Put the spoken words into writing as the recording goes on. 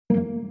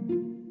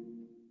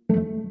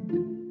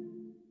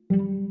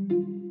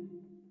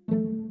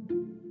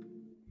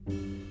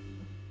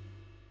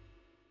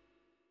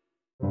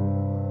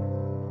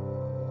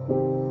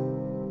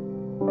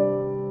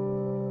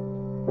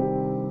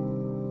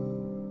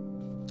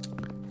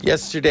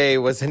Yesterday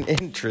was an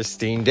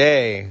interesting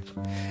day.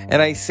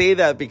 And I say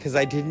that because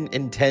I didn't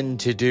intend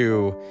to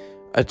do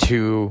a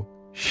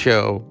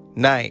 2-show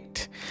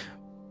night.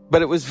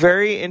 But it was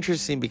very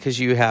interesting because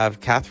you have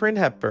Katharine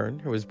Hepburn,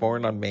 who was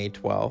born on May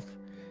 12th,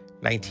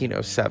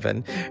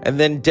 1907. And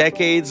then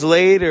decades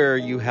later,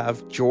 you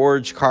have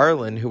George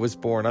Carlin, who was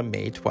born on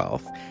May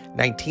 12th,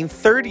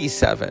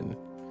 1937.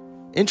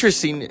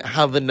 Interesting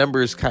how the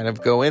numbers kind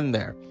of go in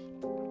there.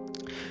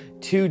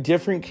 Two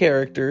different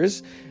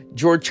characters.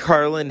 George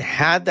Carlin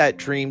had that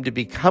dream to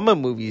become a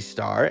movie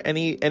star, and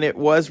it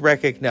was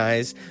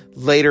recognized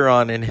later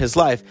on in his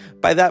life.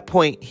 By that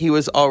point, he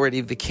was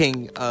already the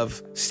king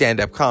of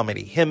stand-up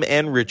comedy, him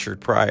and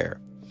Richard Pryor.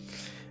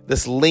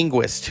 This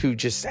linguist who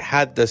just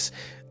had this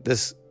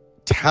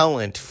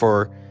talent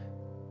for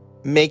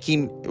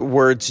making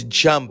words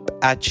jump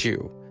at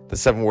you. The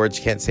 7 words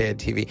you can't say on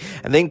TV.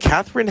 And then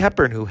Katharine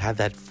Hepburn, who had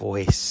that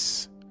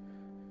voice.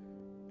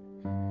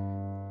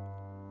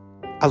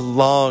 A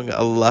long,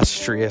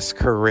 illustrious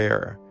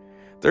career.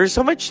 There's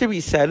so much to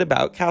be said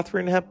about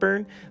Katharine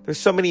Hepburn. There's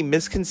so many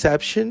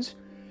misconceptions.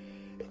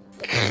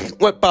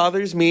 What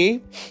bothers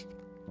me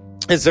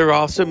is there are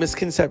also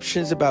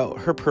misconceptions about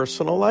her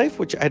personal life,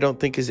 which I don't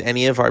think is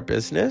any of our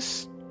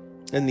business.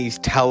 And these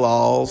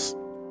tell-alls.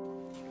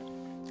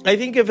 I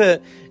think if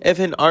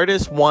an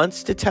artist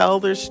wants to tell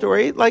their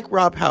story, like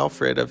Rob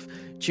Halford of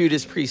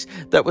Judas Priest,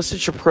 that was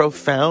such a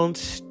profound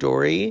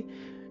story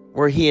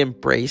where he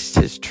embraced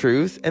his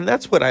truth, and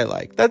that's what I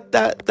like.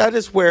 That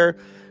is where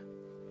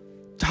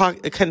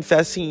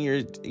confessing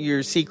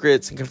your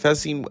secrets and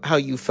confessing how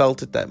you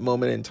felt at that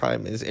moment in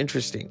time is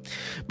interesting.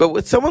 But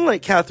with someone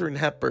like Katharine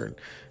Hepburn,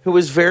 who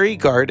was very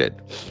guarded.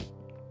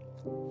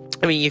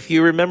 I mean, if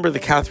you remember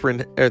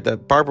the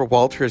Barbara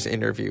Walters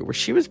interview where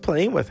she was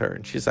playing with her,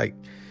 and she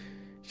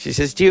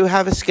says, "Do you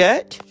have a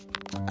skirt?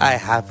 I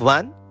have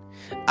one.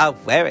 I'll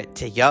wear it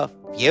to your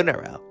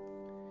funeral.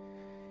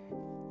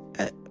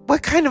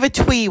 What kind of a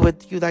tree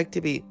would you like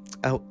to be?"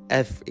 "Oh,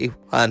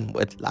 everyone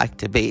would like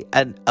to be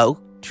an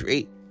oak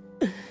tree.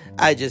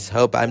 I just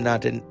hope I'm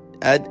not an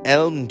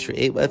elm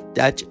tree with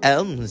Dutch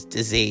elm's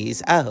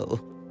disease." Oh.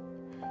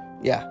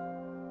 Yeah.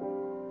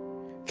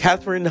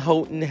 Katharine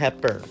Houghton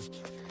Hepburn.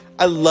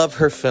 I love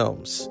her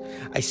films.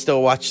 I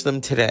still watch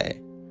them today.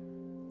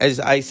 As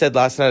I said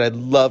last night, I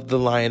love The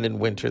Lion in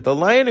Winter. The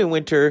Lion in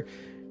Winter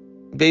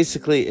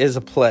basically is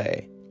a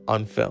play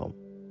on film.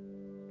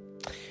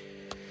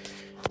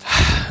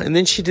 And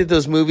then she did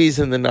those movies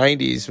in the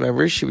 90s.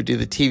 Remember? She would do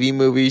the TV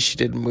movies. She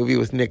did a movie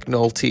with Nick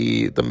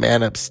Nolte, The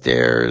Man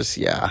Upstairs.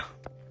 Yeah.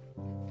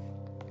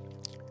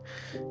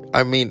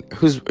 I mean,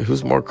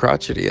 who's more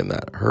crotchety in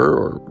that? Her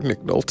or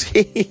Nick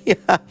Nolte?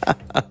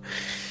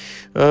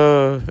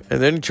 And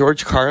then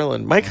George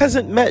Carlin. My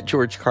cousin met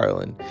George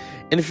Carlin.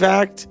 In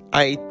fact,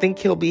 I think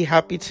he'll be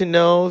happy to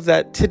know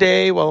that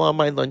today, while on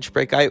my lunch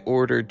break, I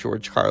ordered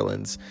George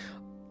Carlin's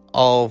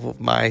all of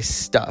my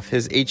stuff,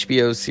 his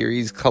HBO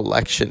series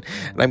collection,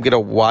 and I'm gonna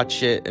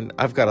watch it. And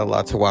I've got a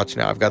lot to watch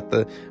now. I've got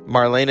the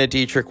Marlene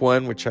Dietrich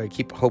one, which I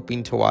keep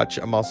hoping to watch.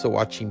 I'm also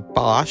watching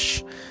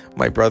Bosch.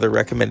 My brother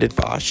recommended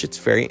Bosch. It's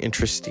very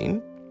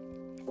interesting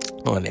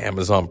on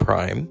Amazon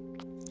Prime.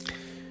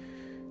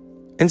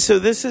 And so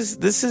this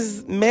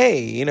is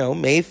May,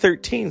 May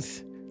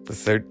 13th. The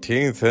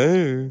 13th,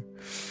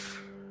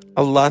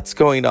 A lot's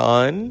going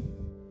on.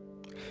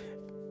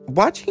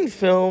 Watching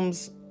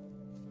films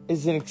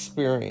is an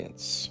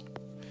experience.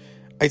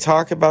 I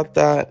talk about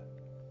that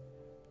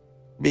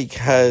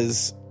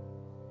because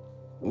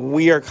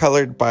we are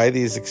colored by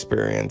these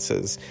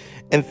experiences,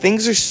 and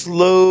things are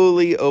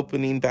slowly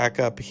opening back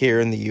up here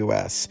in the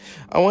U.S.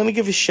 I want to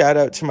give a shout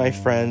out to my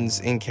friends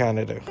in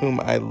Canada, whom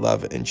I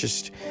love and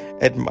just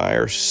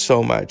admire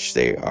so much.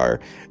 They are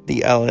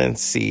the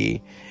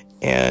LNC,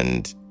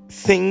 and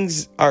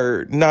things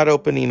are not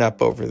opening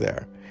up over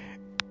there,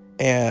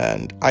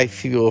 and I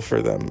feel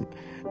for them.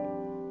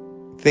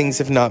 Things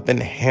have not been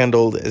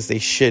handled as they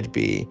should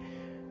be.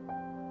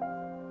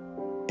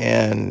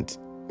 And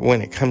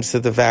when it comes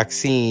to the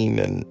vaccine,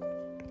 and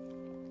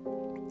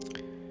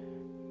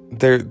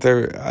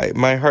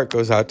my heart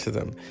goes out to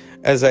them.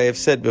 As I have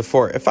said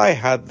before, if I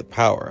had the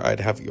power, I'd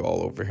have you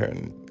all over here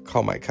and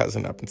call my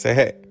cousin up and say,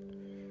 "Hey,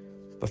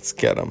 let's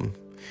get them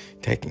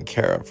taken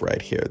care of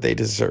right here. They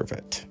deserve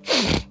it."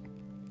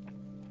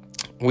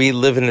 We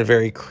live in a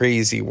very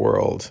crazy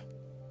world.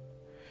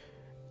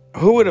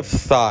 Who would have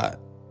thought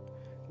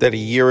that a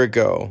year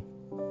ago,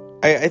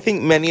 I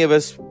think many of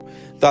us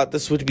thought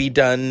this would be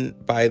done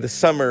by the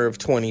summer of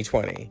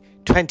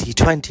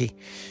 2020,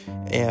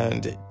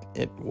 and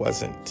it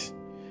wasn't.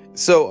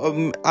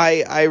 So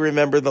I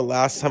remember the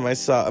last time I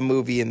saw a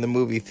movie in the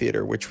movie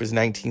theater, which was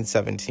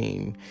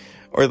 1917,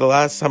 or the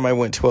last time I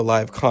went to a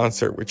live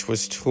concert, which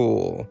was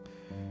Tool,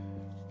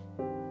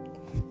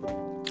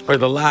 or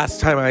the last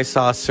time I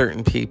saw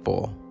certain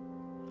people.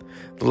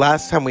 The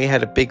last time we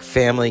had a big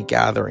family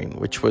gathering,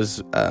 which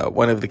was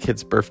one of the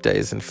kids'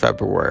 birthdays in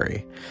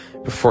February,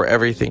 before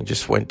everything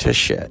just went to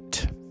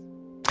shit.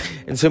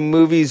 And so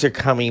movies are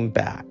coming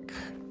back.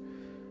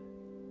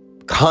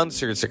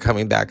 concerts are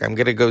coming back. I'm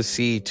going to go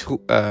see,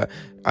 I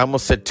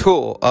almost said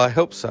Tool. I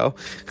hope so.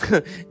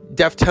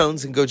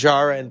 Deftones and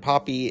Gojira and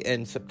Poppy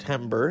in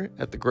September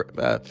at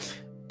the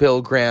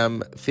Bill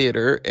Graham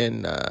Theater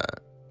in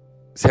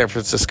San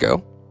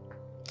Francisco.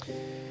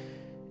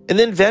 And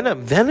then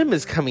Venom. Venom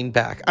is coming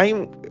back.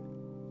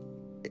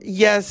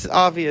 Yes,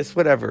 obvious,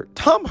 whatever.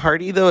 Tom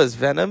Hardy, though, as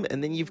Venom.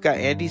 And then you've got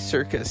Andy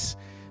Serkis.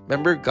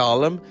 Remember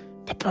Gollum?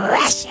 The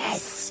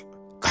precious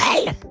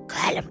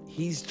Gollum.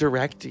 He's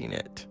directing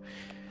it.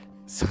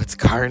 So it's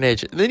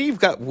carnage. And then you've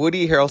got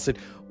Woody Harrelson.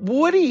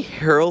 Woody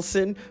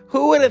Harrelson,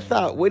 who would have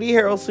thought Woody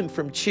Harrelson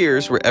from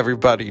Cheers, where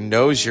everybody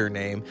knows your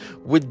name,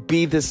 would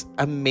be this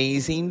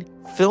amazing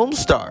film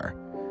star?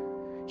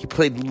 He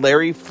played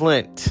Larry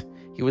Flint.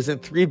 He was in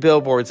 3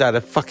 Billboards out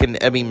of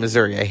fucking Ebbing,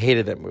 Missouri. I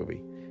hated that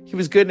movie. He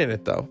was good in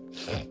it, though.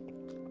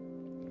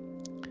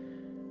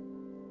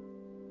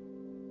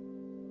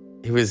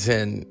 He was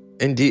in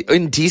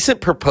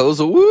Indecent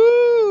Proposal.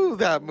 Woo!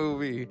 That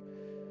movie.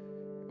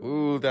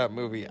 Ooh, that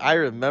movie. I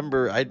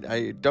remember,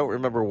 I don't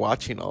remember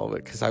watching all of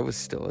it because I was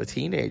still a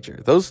teenager.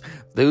 Those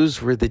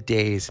were the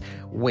days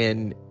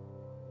when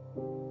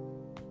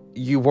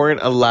you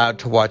weren't allowed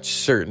to watch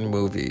certain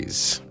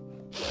movies.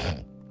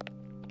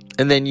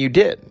 And then you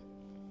did.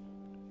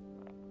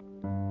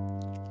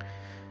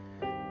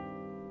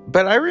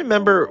 But I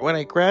remember when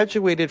I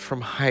graduated from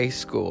high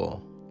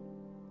school,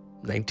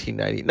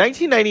 1990.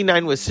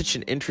 1999 was such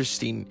an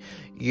interesting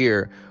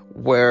year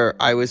where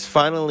I was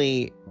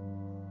finally...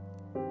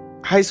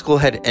 High school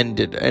had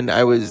ended, and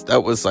that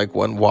was like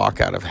one walk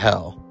out of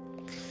hell.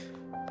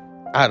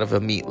 Out of a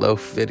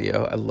Meatloaf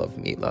video. I love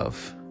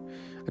Meatloaf.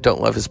 I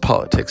don't love his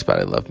politics, but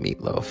I love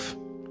Meatloaf.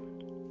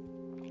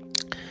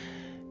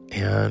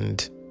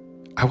 And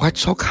I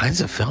watched all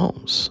kinds of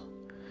films.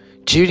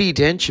 Judi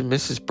Dench and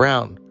Mrs.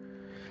 Brown.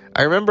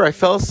 I remember I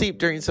fell asleep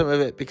during some of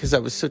it because I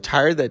was so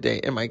tired that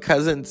day, and my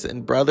cousins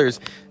and brothers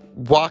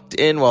walked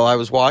in while I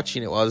was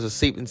watching it while I was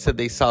asleep and said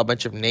they saw a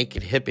bunch of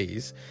naked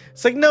hippies.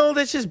 It's like, no,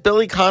 that's just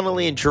Billy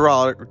Connolly and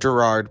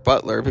Gerard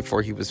Butler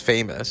before he was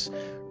famous,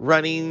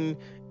 running,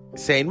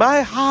 saying,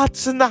 "My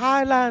heart's in the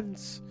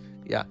Highlands."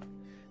 Yeah.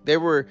 They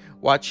were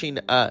watching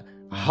a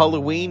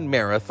Halloween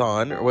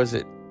marathon, or was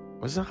it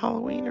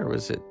Halloween, or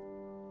was it?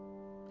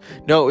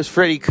 No, it was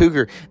Freddy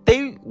Krueger.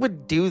 They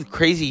would do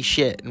crazy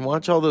shit and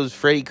watch all those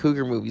Freddy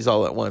Krueger movies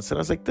all at once. And I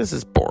was like, this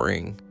is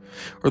boring.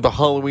 Or the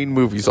Halloween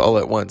movies all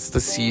at once.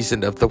 The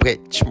season of the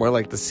witch. More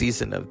like the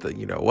season of the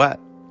you know what.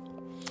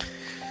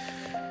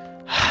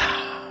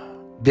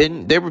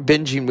 They were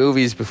binging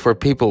movies before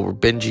people were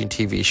binging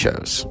TV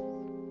shows.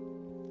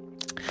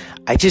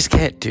 I just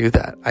can't do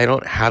that. I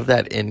don't have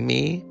that in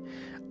me.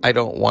 I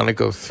don't want to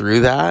go through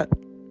that.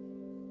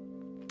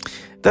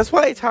 That's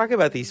why I talk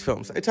about these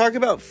films. I talk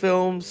about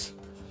films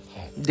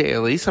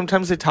daily.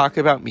 Sometimes I talk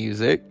about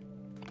music.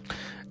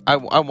 I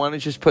want to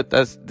just put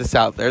this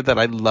out there that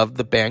I love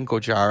the band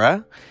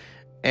Gojira.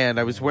 And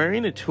I was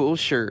wearing a Tool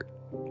shirt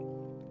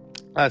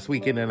last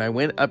weekend, and I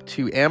went up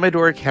to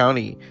Amador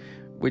County,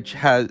 which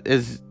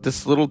is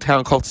this little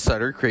town called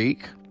Sutter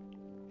Creek.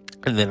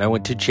 And then I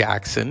went to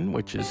Jackson,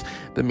 which is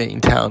the main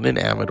town in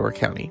Amador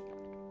County.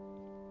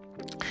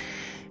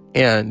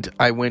 And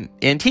I went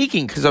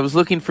antiquing because I was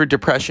looking for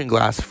depression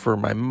glass for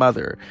my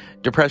mother.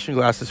 Depression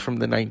glasses from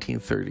the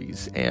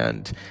 1930s.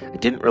 And I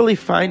didn't really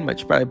find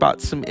much, but I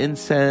bought some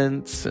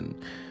incense, and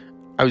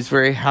I was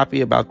very happy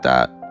about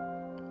that.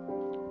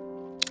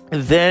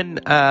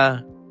 Then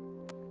I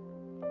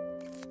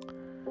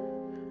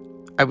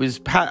was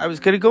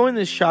going to go in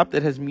this shop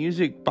that has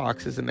music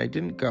boxes, and I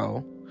didn't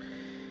go.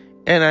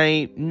 And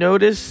I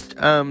noticed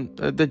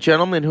the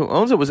gentleman who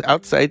owns it was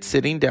outside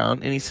sitting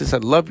down, and he says, "I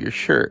love your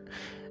shirt."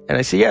 And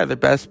I said, "Yeah, the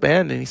best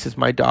band." And he says,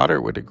 "My daughter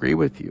would agree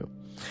with you."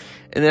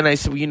 And then I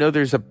said, "Well,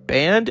 there's a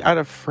band out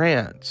of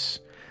France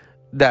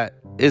that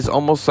is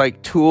almost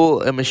like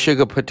Tool and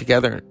Meshuggah put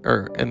together,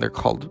 and they're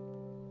called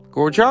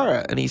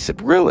Gojira." And he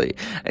said, "Really?"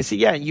 I said,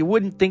 "Yeah, you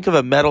wouldn't think of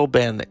a metal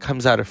band that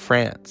comes out of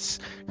France,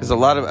 because a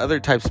lot of other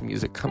types of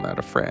music come out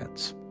of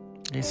France."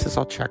 And he says,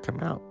 "I'll check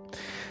them out."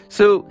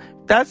 So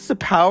that's the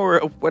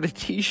power of what a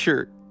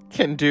t-shirt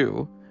can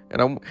do.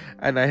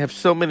 And I have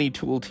so many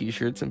Tool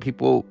t-shirts, and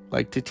people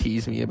like to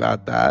tease me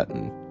about that.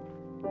 And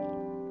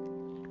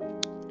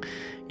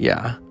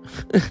yeah.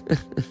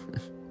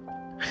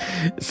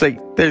 It's like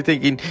they're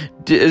thinking,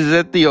 is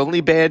that the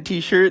only band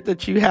t-shirt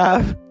that you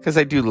have? Because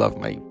I do love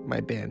my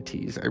band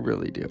tees. I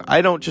really do.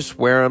 I don't just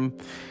wear them.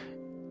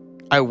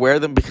 I wear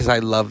them because I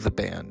love the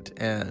band,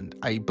 and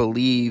I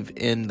believe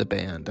in the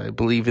band. I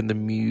believe in the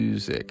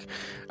music.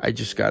 I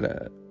just got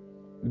a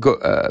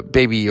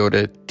Baby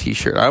Yoda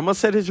t-shirt. I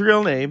almost said his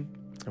real name.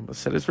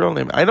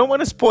 I don't want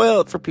to spoil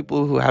it for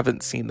people who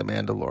haven't seen The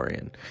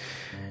Mandalorian,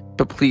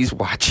 but please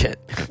watch it.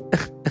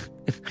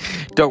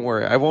 Don't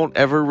worry, I won't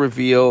ever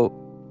reveal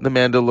The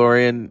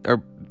Mandalorian or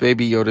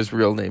Baby Yoda's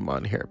real name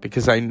on here,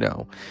 because I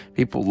know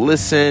people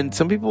listen.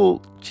 Some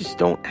people just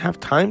don't have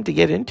time to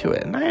get into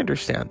it, and I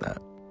understand that.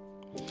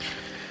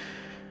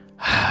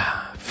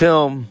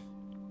 Film.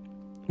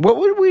 What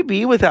would we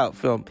be without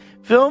film?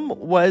 Film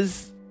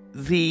was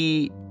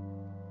it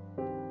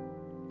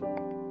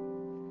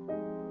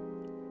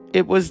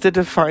was the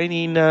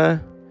defining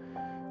art.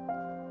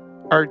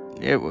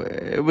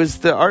 It was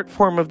the art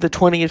form of the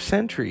 20th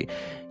century.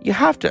 You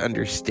have to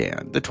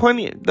understand,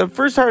 the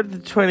first art of the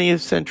 20th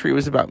century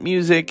was about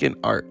music and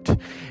art,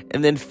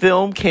 and then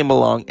film came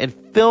along, and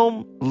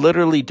film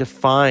literally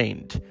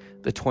defined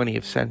the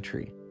 20th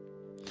century.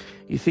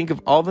 You think of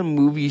all the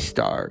movie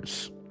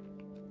stars,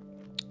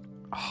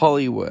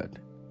 Hollywood.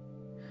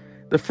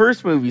 The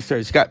first movie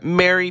stars, you got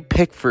Mary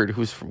Pickford,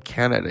 who's from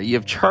Canada. You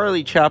have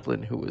Charlie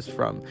Chaplin, who was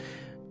from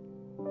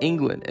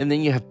England. And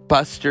then you have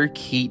Buster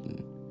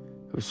Keaton,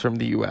 who's from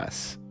the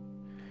US.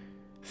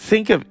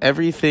 Think of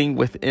everything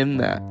within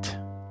that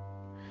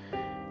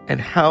and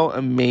how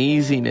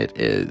amazing it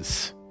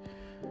is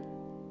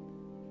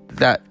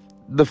that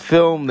the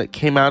film that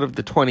came out of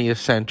the 20th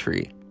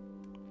century.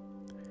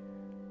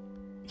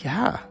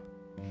 Yeah,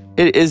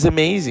 it is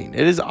amazing.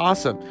 It is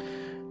awesome.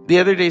 The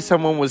other day,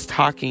 someone was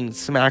talking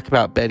smack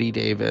about Bette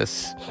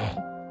Davis,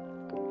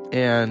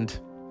 and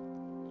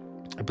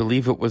I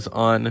believe it was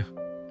on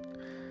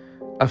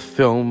a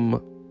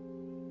film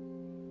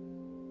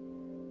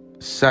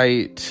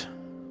site.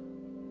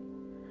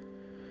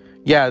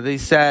 Yeah, they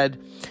said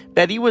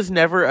Betty was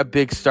never a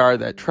big star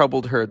that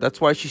troubled her.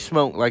 That's why she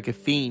smoked like a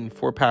fiend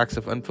 4 packs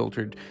of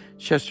unfiltered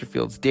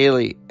Chesterfields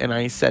daily. And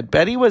I said,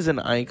 Betty was an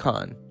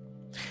icon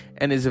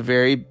and is a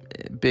very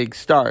big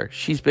star.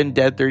 She's been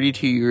dead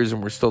 32 years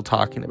and we're still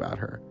talking about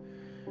her.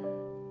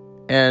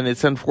 And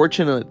it's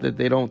unfortunate that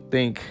they don't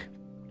think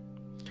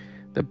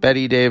that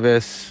Bette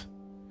Davis...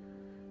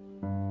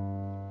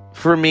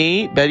 For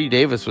me, Bette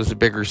Davis was a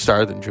bigger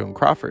star than Joan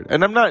Crawford.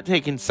 And I'm not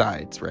taking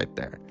sides right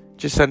there.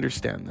 Just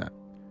understand that.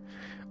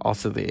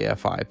 Also, the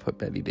AFI put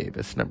Bette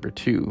Davis number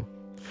 2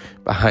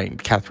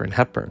 behind Katharine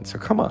Hepburn. So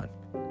come on.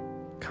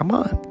 Come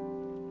on.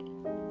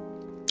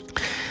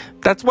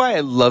 That's why I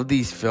love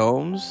these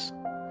films.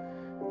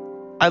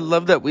 I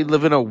love that we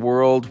live in a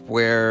world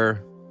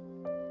where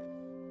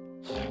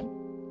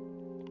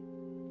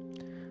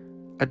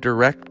a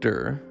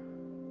director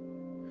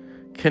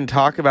can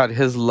talk about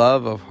his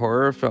love of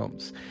horror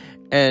films,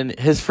 and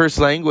his first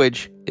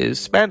language is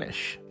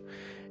Spanish,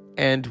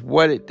 and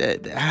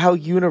how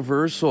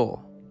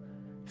universal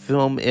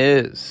film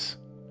is.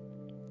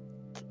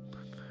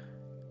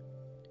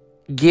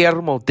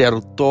 Guillermo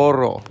del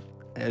Toro,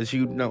 as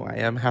you know, I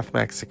am half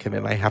Mexican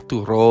and I have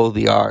to roll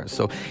the R.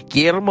 So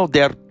Guillermo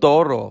del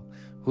Toro,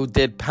 who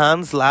did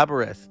Pan's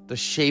Labyrinth, The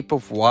Shape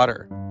of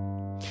Water,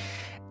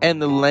 and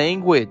the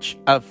language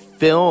of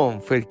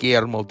film for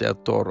Guillermo del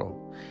Toro.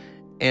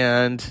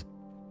 And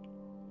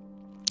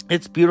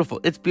it's beautiful.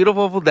 It's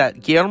beautiful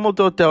that Guillermo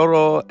del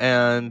Toro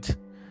and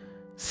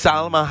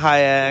Salma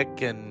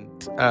Hayek and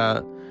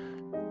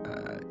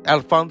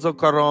Alfonso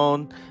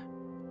Cuarón,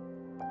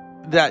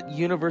 that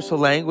universal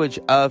language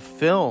of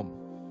film,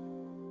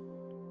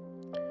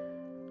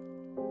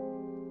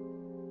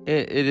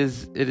 it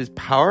is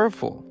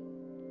powerful.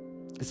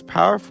 It's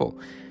powerful.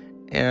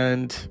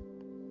 And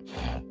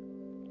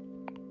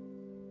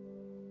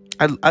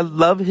I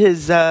love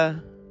his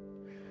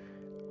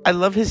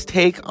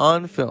take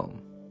on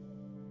film.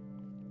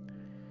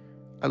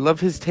 I love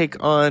his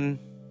take on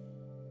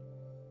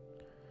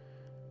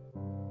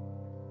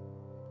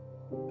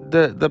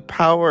the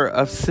power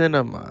of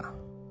cinema.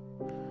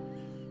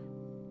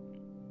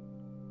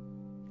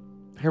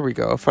 Here we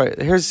go.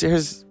 Here's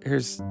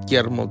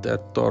Guillermo del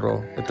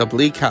Toro at the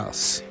Bleak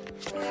House.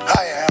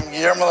 Hi, I'm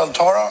Guillermo del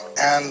Toro,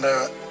 and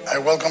I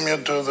welcome you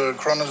to the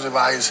Kronos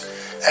Device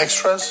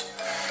Extras.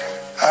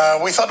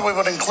 We thought we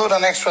would include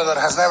an extra that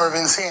has never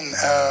been seen.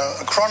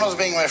 Kronos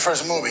being my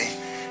first movie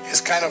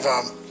is kind of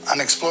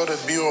an exploded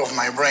view of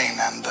my brain,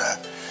 and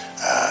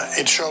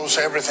it shows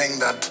everything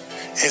that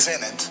is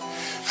in it.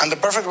 And the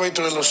perfect way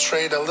to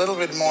illustrate a little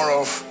bit more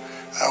of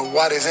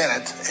what is in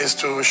it is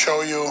to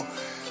show you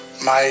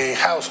my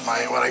house,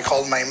 what I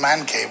call my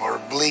man cave or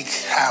bleak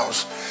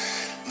house.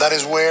 That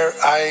is where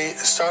I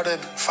started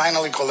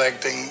finally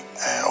collecting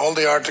all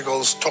the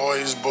articles,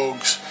 toys,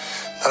 books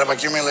that I've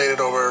accumulated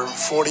over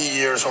 40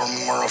 years or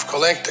more of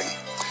collecting.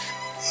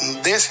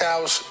 This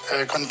house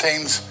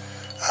contains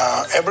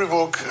every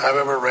book I've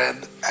ever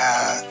read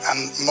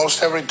and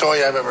most every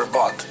toy I've ever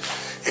bought.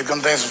 It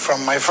contains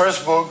from my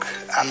first book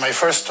and my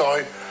first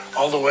toy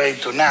all the way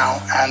to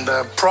now, and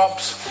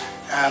props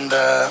and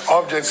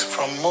objects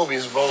from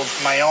movies,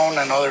 both my own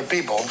and other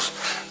people's,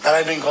 that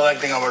I've been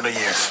collecting over the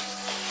years.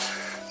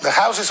 The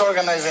house is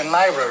organized in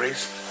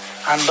libraries,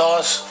 and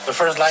thus the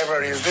first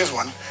library is this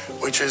one,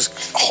 which is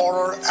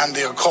Horror and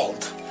the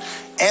Occult.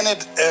 In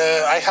it,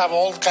 I have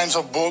all kinds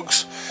of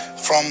books,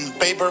 from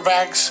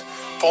paperbacks,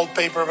 pulp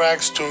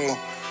paperbacks, to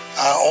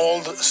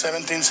old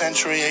 17th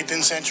century,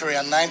 18th century,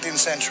 and 19th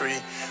century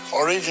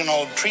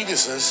original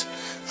treatises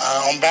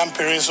on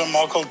vampirism,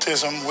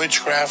 occultism,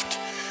 witchcraft,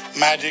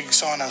 magic,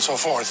 so on and so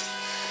forth.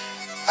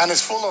 And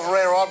it's full of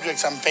rare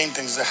objects and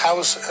paintings. The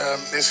house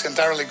is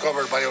entirely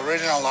covered by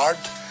original art,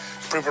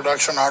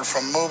 pre-production art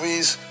from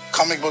movies,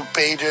 comic book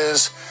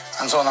pages,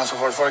 and so on and so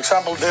forth. For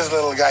example, this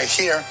little guy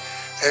here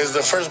is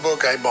the first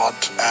book I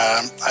bought.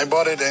 I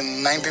bought it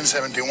in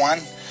 1971.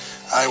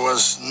 I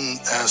was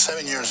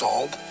 7 years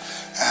old,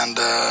 and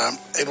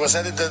it was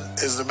edited,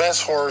 is the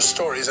best horror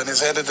stories, and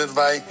it's edited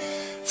by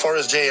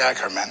Forrest J.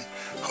 Ackerman,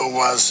 who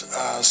was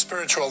a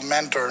spiritual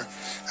mentor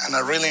and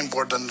a really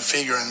important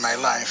figure in my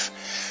life.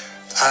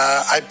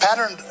 I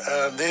patterned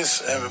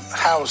this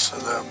house,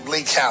 the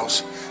Bleak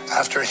House,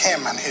 after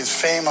him and his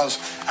famous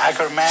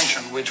Acker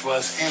Mansion, which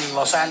was in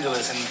Los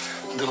Angeles,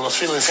 in the Los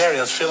Feliz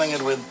areas, filling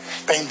it with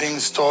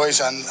paintings,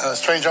 toys, and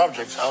strange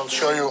objects. I'll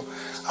show you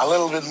a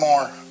little bit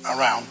more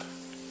around.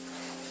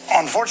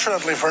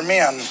 Unfortunately for me,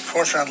 and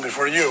fortunately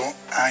for you,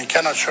 I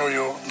cannot show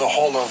you the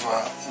whole of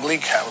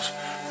Bleak House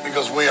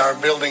because we are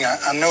building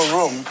a new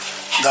room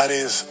that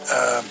is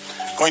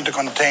going to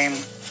contain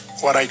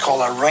what I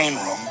call a rain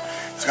room.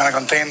 It's going to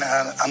contain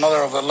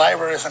another of the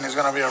libraries, and it's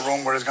going to be a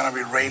room where it's going to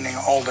be raining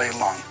all day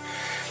long.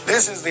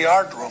 This is the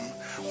art room,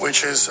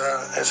 which is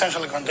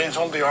essentially contains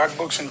all the art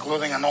books,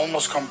 including an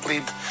almost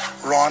complete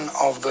run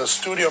of the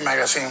Studio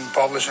magazine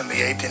published in the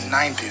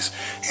 1890s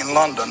in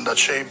London that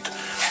shaped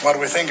what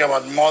we think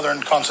about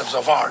modern concepts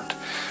of art.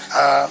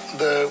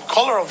 The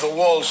color of the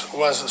walls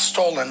was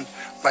stolen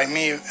by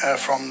me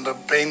from the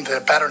paint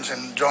patterns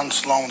in John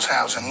Sloane's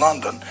house in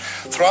London.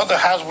 Throughout the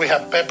house, we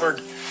have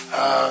peppered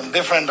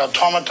different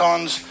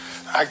automatons,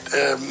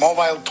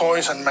 mobile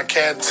toys and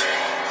maquettes.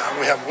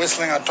 We have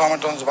whistling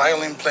automatons,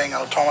 violin-playing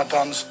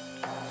automatons,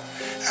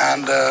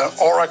 and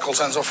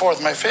oracles and so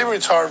forth. My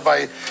favorites are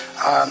by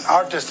an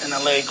artist in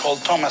LA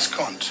called Thomas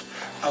Kuntz.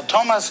 Now,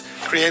 Thomas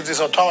creates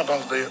these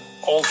automatons the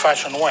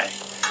old-fashioned way.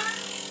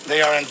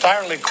 They are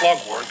entirely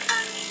clockwork,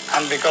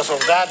 and because of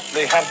that,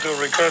 they have to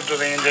recur to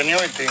the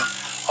ingenuity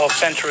of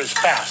centuries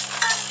past.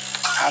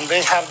 And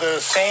they have the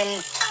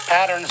same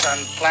patterns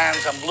and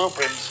plans and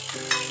blueprints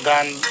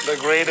than the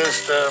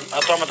greatest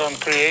automaton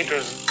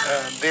creators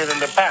did in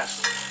the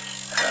past.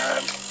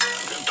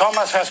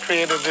 Thomas has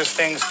created these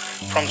things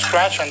from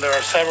scratch, and there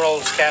are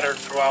several scattered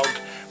throughout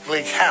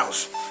Bleak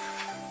House.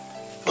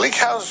 Bleak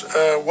House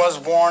was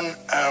born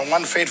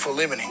one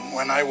fateful evening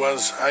when I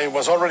was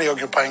already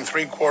occupying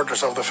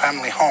 3/4 of the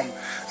family home,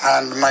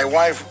 and my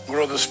wife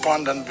grew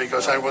despondent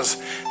because I was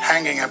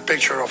hanging a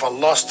picture of a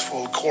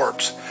lustful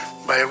corpse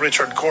by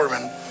Richard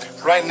Corbin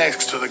right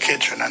next to the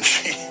kitchen, and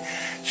she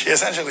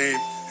essentially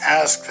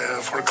asked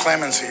for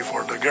clemency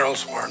for the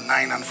girls who were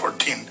 9 and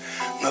 14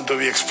 not to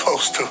be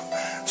exposed to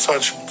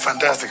such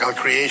fantastical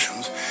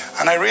creations.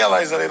 And I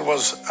realized that it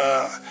was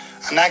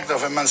an act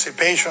of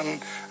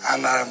emancipation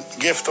and a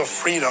gift of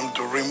freedom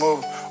to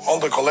remove all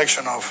the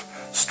collection of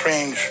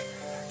strange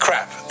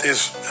crap,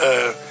 this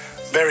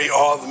very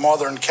odd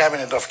modern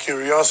cabinet of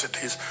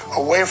curiosities,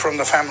 away from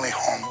the family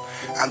home,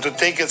 and to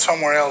take it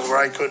somewhere else where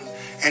I could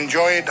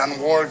enjoy it and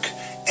work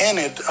in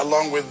it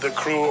along with the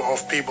crew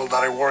of people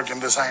that I work in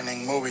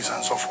designing movies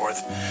and so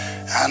forth.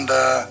 And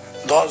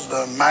thus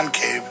the man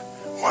cave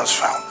was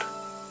found.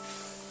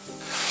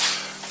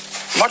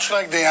 Much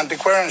like the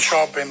antiquarian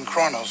shop in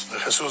Kronos, the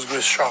Jesus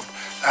Gris shop,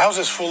 the house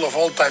is full of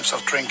all types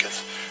of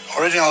trinkets.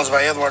 Originals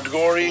by Edward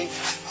Gorey,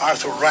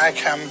 Arthur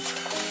Rackham,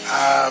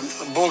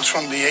 books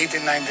from the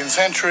 18th, 19th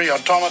century,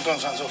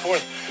 automatons and so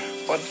forth.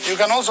 But you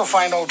can also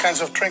find all kinds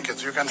of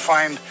trinkets. You can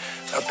find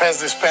pest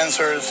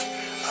dispensers,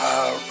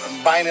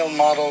 vinyl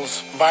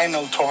models,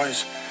 vinyl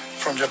toys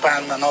from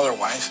Japan and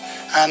otherwise.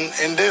 And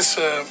in this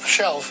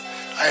shelf,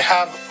 I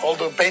have all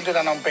the painted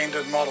and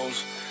unpainted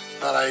models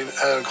that I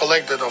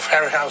collected of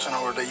Harryhausen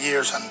over the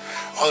years and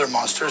other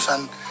monsters.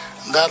 And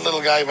that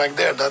little guy back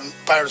there, that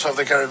Pirates of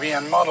the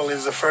Caribbean model,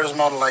 is the first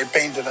model I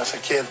painted as a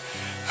kid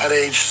at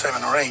age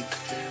 7 or 8.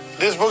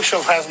 This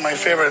bookshelf has my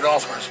favorite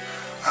authors,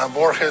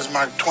 Borges,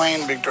 Mark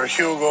Twain, Victor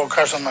Hugo,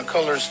 Carson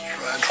McCullers,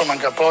 Truman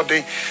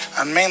Capote,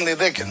 and mainly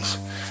Dickens.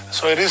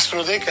 So it is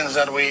through Dickens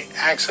that we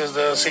access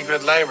the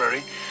secret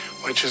library,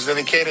 which is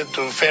dedicated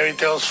to fairy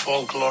tales,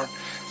 folklore,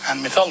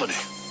 and mythology.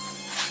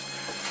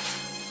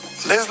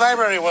 This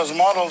library was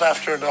modeled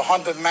after the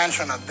Haunted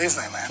Mansion at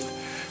Disneyland,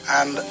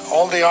 and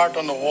all the art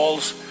on the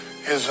walls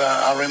is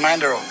a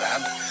reminder of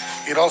that.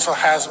 It also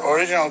has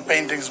original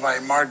paintings by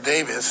Mark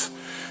Davis,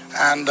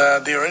 and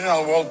the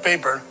original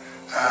wallpaper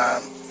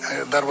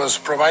that was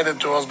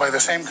provided to us by the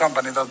same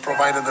company that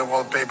provided the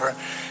wallpaper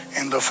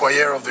in the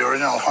foyer of the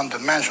original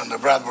Haunted Mansion, the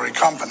Bradbury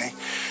Company.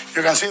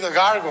 You can see the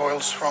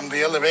gargoyles from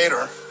the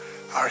elevator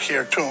are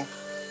here too.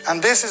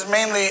 And this is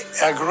mainly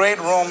a great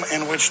room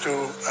in which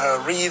to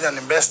read and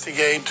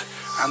investigate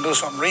and do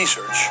some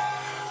research.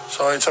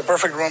 So it's a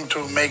perfect room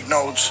to make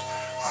notes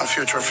on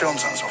future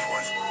films and so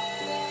forth.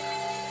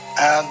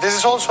 And this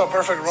is also a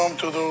perfect room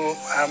to do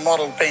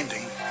model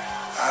painting.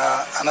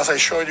 And as I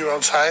showed you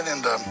outside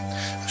in the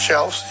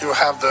shelves, you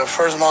have the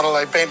first model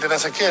I painted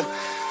as a kid,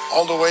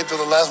 all the way to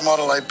the last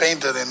model I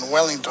painted in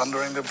Wellington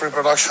during the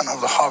pre-production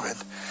of The Hobbit,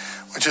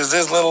 which is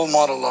this little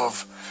model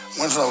of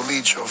Winslow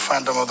Leach of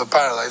Phantom of the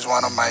Paradise,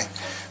 one of my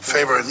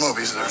favorite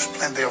movies. There's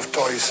plenty of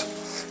toys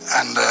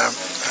and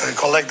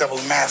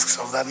collectible masks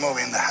of that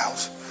movie in the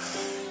house.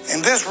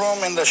 In this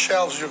room, in the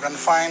shelves, you can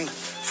find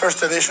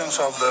first editions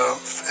of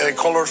the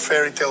colored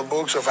fairy tale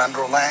books of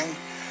Andrew Lang,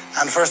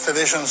 and first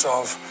editions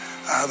of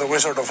The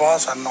Wizard of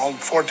Oz and all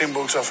 14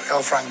 books of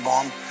L. Frank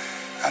Baum,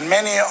 and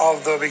many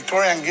of the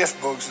Victorian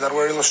gift books that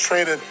were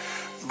illustrated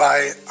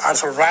by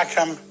Arthur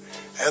Rackham,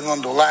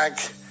 Edmund Dulac,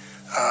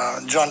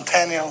 John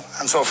Tenniel,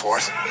 and so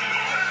forth.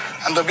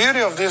 And the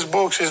beauty of these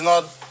books is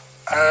not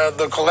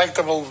the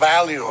collectible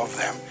value of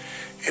them.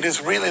 It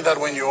is really that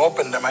when you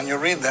open them and you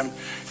read them,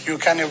 you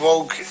can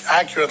evoke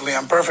accurately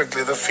and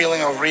perfectly the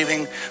feeling of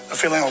reading, the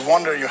feeling of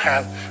wonder you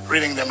had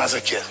reading them as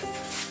a kid.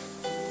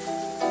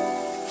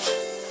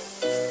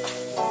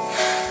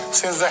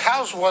 Since the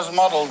house was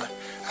modeled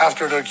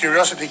after the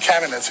curiosity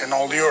cabinets in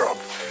old Europe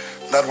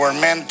that were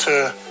meant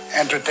to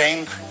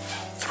entertain,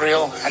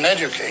 thrill, and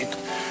educate,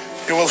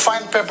 you will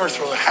find peppered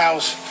through the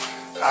house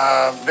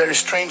very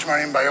strange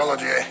marine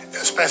biology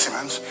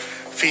specimens,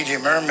 Fiji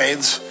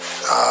mermaids,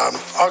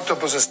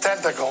 octopus's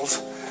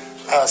tentacles,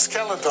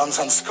 skeletons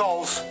and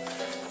skulls,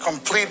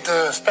 complete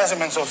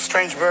specimens of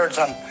strange birds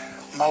and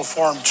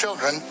malformed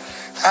children,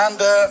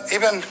 and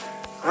even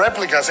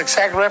replicas,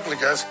 exact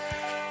replicas,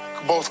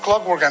 both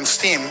clockwork and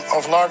steam,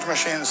 of large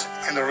machines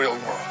in the real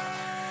world.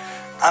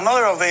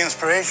 Another of the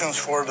inspirations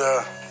for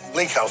the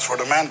Bleak House, for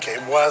the Man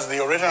Cave, was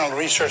the original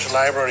research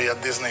library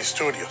at Disney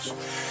Studios.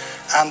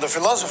 And the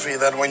philosophy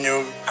that when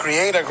you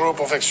create a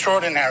group of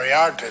extraordinary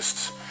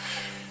artists,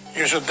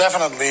 you should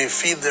definitely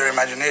feed their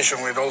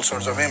imagination with all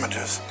sorts of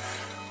images.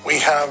 We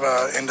have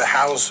in the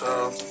house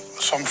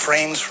some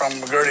frames from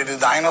Gertie the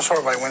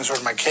Dinosaur by Winsor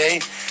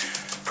McKay,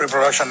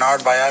 pre-production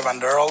art by Ivan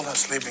Durrell,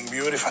 Sleeping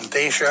Beauty,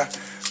 Fantasia,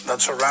 that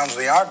surrounds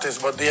the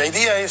artist. But the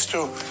idea is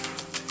to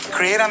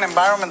create an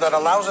environment that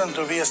allows them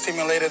to be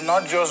stimulated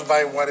not just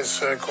by what is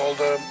called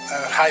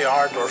high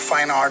art or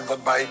fine art,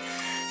 but by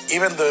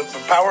even the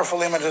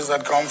powerful images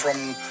that come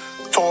from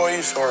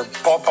toys or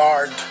pop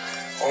art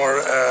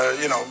or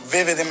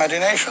vivid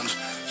imaginations.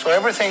 So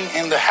everything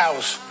in the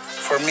house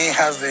for me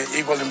has the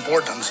equal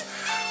importance,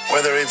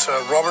 whether it's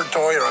a rubber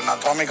toy or an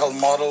anatomical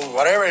model,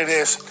 whatever it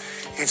is,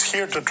 it's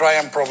here to try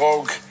and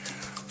provoke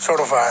sort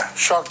of a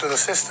shock to the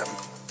system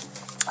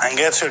and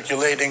get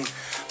circulating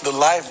the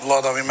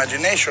lifeblood of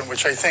imagination,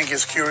 which I think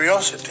is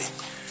curiosity.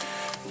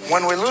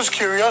 When we lose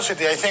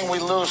curiosity, I think we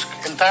lose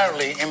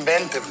entirely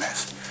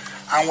inventiveness,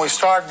 and we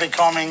start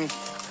becoming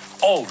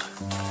old.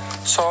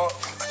 So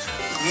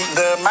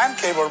the Man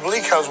Cave or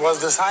Bleak House was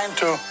designed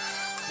to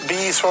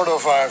be sort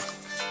of a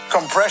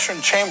compression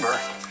chamber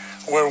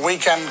where we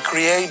can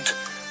create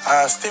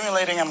a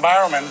stimulating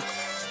environment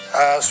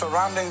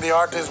surrounding the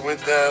artist with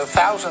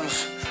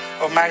thousands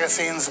of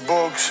magazines,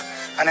 books,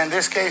 and in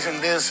this case, in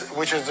this,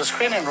 which is the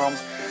screening room,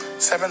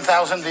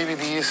 7,000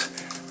 DVDs,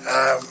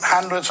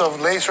 hundreds of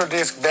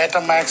Laserdisc,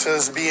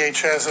 Betamaxes,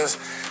 VHSs,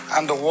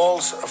 and the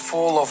walls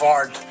full of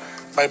art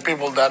by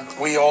people that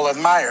we all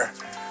admire,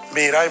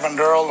 be it Ivan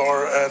Durrell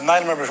or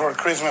Nightmare Before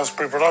Christmas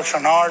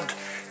pre-production art,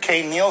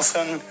 Kay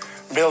Nielsen,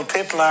 Bill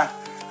Titla,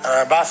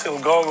 Basil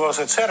Gogos,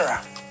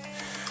 etc.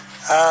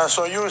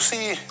 So you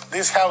see,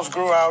 this house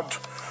grew out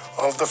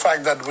of the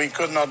fact that we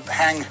could not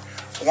hang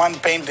one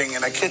painting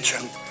in a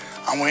kitchen,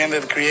 and we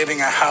ended up creating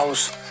a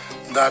house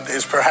that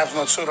is perhaps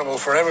not suitable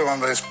for everyone,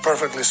 but is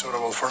perfectly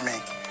suitable for me.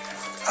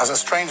 As a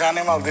strange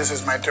animal, this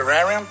is my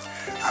terrarium,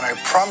 and I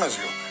promise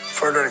you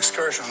further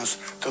excursions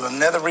to the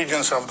nether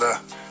regions of the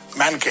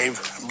Man Cave,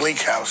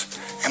 Bleak House,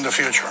 in the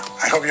future.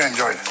 I hope you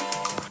enjoyed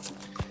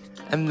it.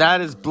 And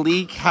that is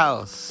Bleak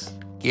House,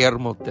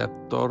 Guillermo del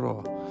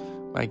Toro.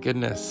 My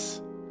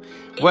goodness.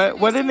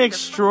 What an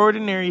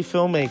extraordinary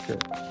filmmaker.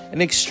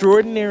 An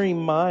extraordinary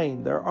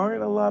mind. There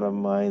aren't a lot of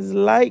minds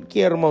like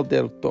Guillermo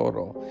del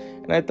Toro.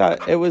 And I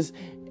thought it was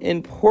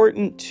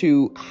important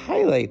to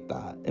highlight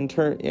that.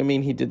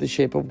 He did The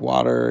Shape of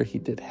Water. He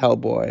did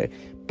Hellboy.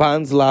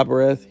 Pan's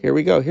Labyrinth. Here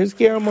we go. Here's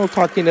Guillermo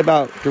talking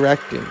about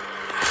directing.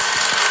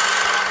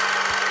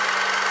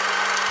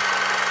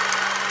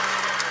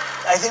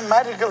 I think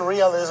magical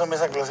realism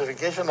is a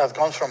classification that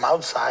comes from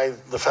outside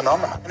the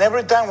phenomenon. And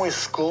every time we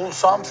school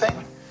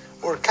something,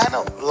 we're kind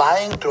of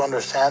lying to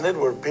understand it.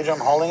 We're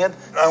pigeonholing it.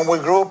 And we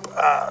group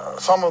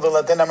some of the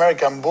Latin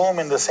American boom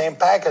in the same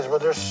package,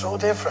 but they're so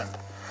different.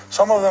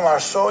 Some of them are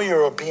so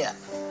European.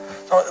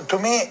 So to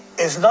me,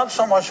 it's not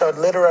so much a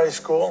literary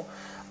school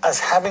as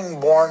having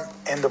born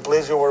in the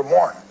place you were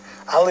born.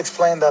 I'll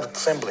explain that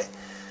simply.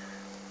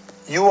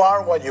 You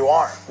are what you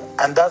are,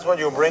 and that's what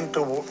you bring to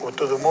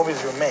the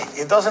movies you make.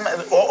 It doesn't.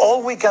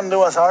 All we can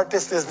do as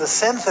artists is the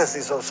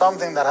synthesis of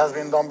something that has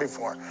been done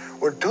before.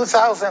 We're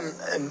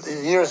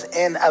 2,000 years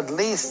in, at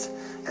least,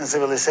 in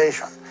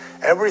civilization.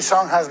 Every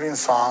song has been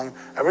sung,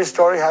 every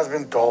story has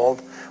been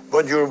told,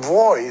 but your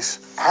voice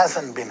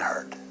hasn't been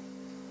heard.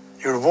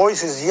 Your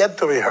voice is yet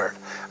to be heard.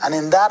 And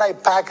in that I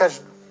package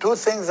two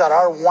things that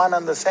are one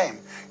and the same,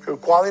 your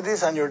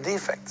qualities and your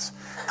defects.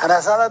 And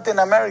as a Latin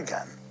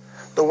American,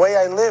 the way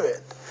I live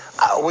it,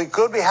 we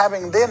could be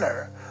having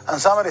dinner, and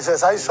somebody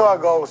says, I saw a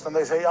ghost, and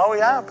they say, oh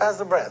yeah, pass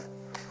the bread.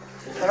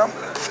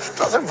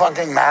 Doesn't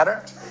fucking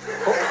matter.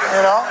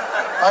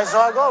 I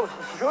saw a ghost.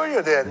 Sure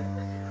you did.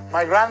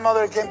 My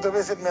grandmother came to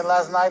visit me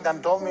last night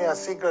and told me a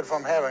secret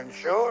from heaven.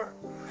 Sure.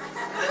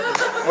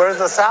 Where's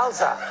the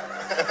salsa?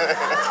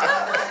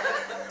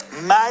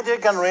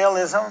 Magic and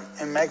realism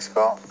in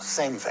Mexico,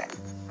 same thing.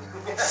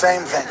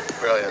 Same thing.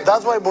 Brilliant.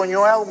 That's why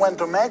Buñuel went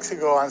to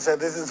Mexico and said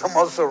this is the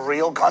most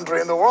surreal country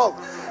in the world.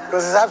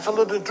 Because it's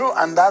absolutely true.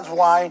 And that's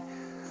why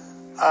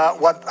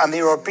what an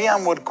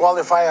European would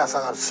qualify as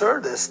an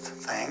absurdist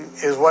thing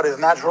is what is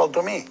natural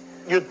to me.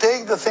 You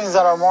take the things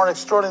that are more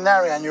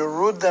extraordinary and you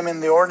root them in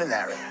the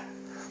ordinary.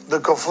 The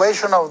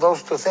conflation of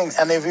those two things.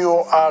 And if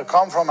you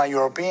come from a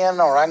European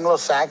or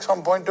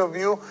Anglo-Saxon point of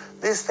view,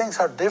 these things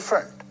are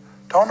different,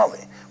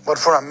 tonally. But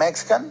for a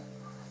Mexican,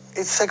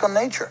 it's second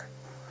nature.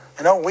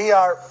 You know, we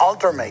are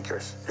altar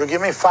makers. You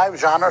give me 5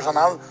 genres and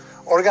I'll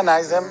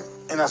organize them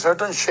in a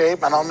certain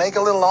shape and I'll make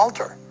a little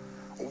altar.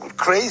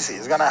 Crazy.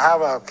 It's going to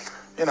have a,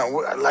 you know,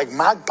 like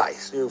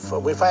magpies.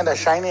 We find a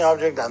shiny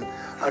object and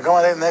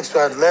accommodate next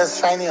to a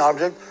less shiny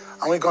object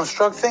and we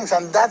construct things.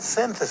 And that's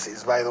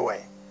synthesis, by the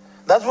way.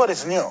 That's what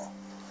is new.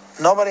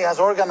 Nobody has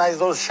organized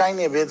those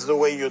shiny bits the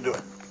way you do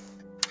it.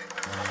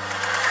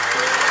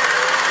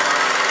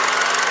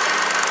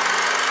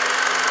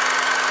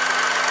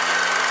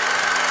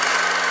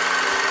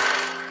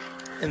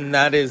 And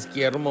that is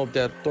Guillermo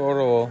del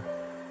Toro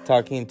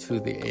talking to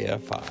the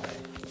AFI.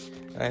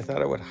 And I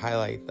thought I would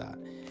highlight that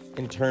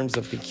in terms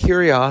of the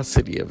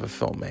curiosity of a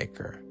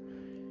filmmaker.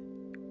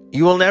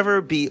 You will never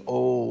be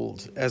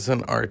old as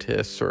an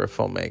artist or a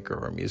filmmaker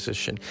or a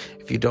musician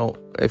if you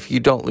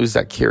don't lose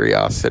that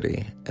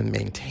curiosity and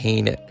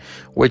maintain it,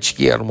 which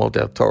Guillermo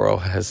del Toro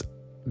has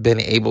been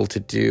able to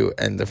do,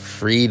 and the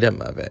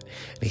freedom of it.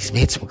 And he's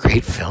made some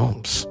great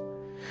films.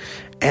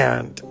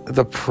 And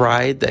the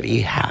pride that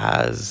he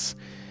has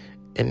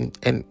in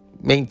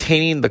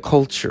maintaining the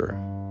culture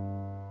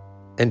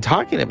and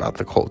talking about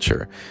the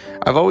culture.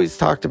 I've always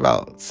talked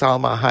about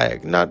Salma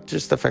Hayek, not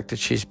just the fact that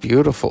she's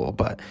beautiful,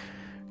 but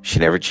she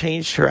never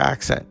changed her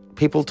accent.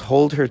 People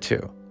told her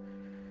to.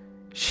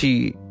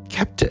 She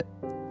kept it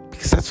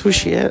because that's who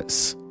she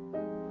is.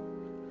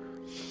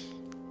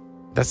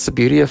 That's the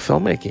beauty of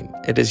filmmaking.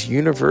 It is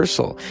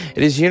universal.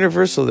 It is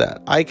universal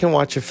that I can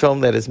watch a film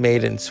that is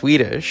made in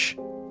Swedish,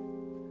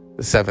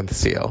 The Seventh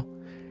Seal,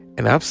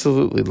 and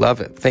absolutely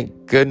love it.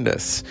 Thank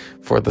goodness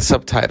for the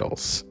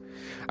subtitles.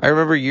 I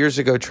remember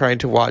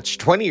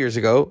 20 years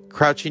ago,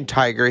 Crouching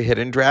Tiger,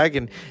 Hidden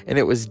Dragon, and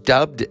it was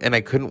dubbed and I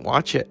couldn't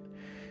watch it.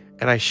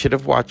 And I should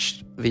have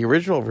watched the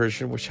original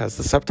version, which has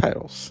the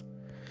subtitles.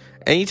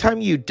 Anytime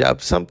you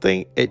dub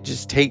something, it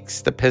just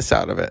takes the piss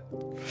out of it.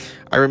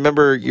 I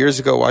remember years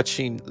ago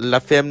watching La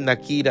Femme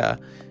Nikita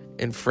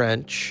in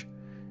French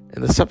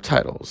and the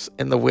subtitles,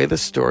 and the way the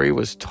story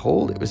was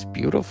told, it was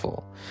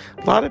beautiful.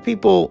 A lot of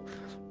people,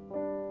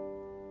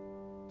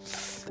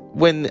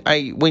 when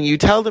you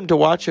tell them to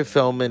watch a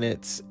film and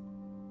it's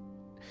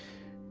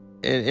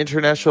an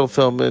international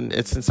film and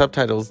it's in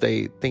subtitles,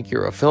 they think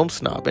you're a film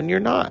snob, and you're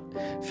not.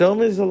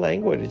 Film is a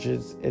language.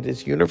 It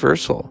is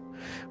universal.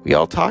 We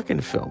all talk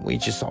in film. We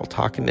just all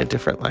talk in a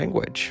different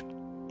language.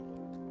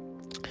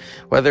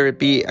 Whether it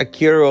be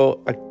Akira,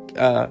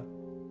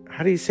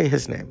 how do you say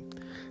his name?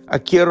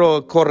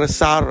 Akira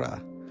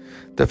Kurosawa,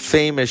 the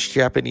famous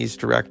Japanese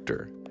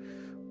director,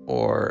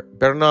 or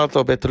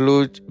Bernardo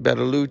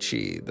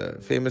Bertolucci,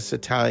 the famous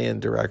Italian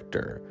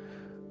director,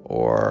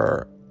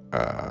 or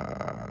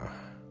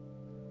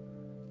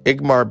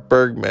Ingmar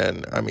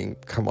Bergman. I mean,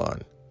 come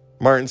on.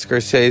 Martin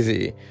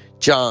Scorsese,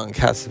 John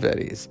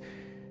Cassavetes.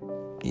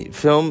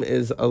 Film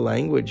is a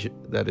language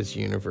that is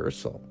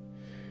universal.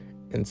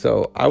 And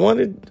so I'm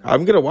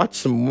going to watch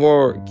some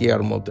more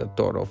Guillermo del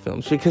Toro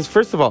films because,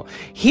 first of all,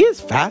 he is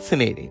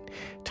fascinating.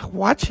 To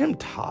watch him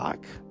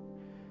talk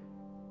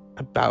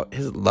about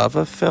his love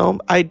of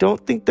film, I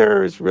don't think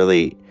there is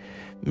really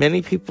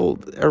many people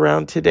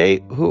around today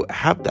who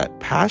have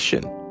that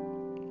passion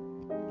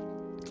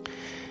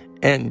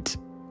and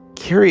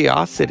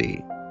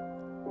curiosity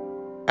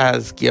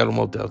as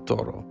Guillermo del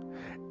Toro.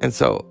 And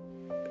so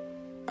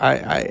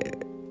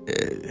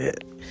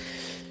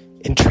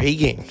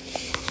intriguing.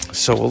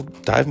 So we'll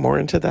dive more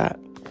into that.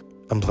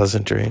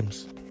 Unpleasant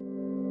dreams.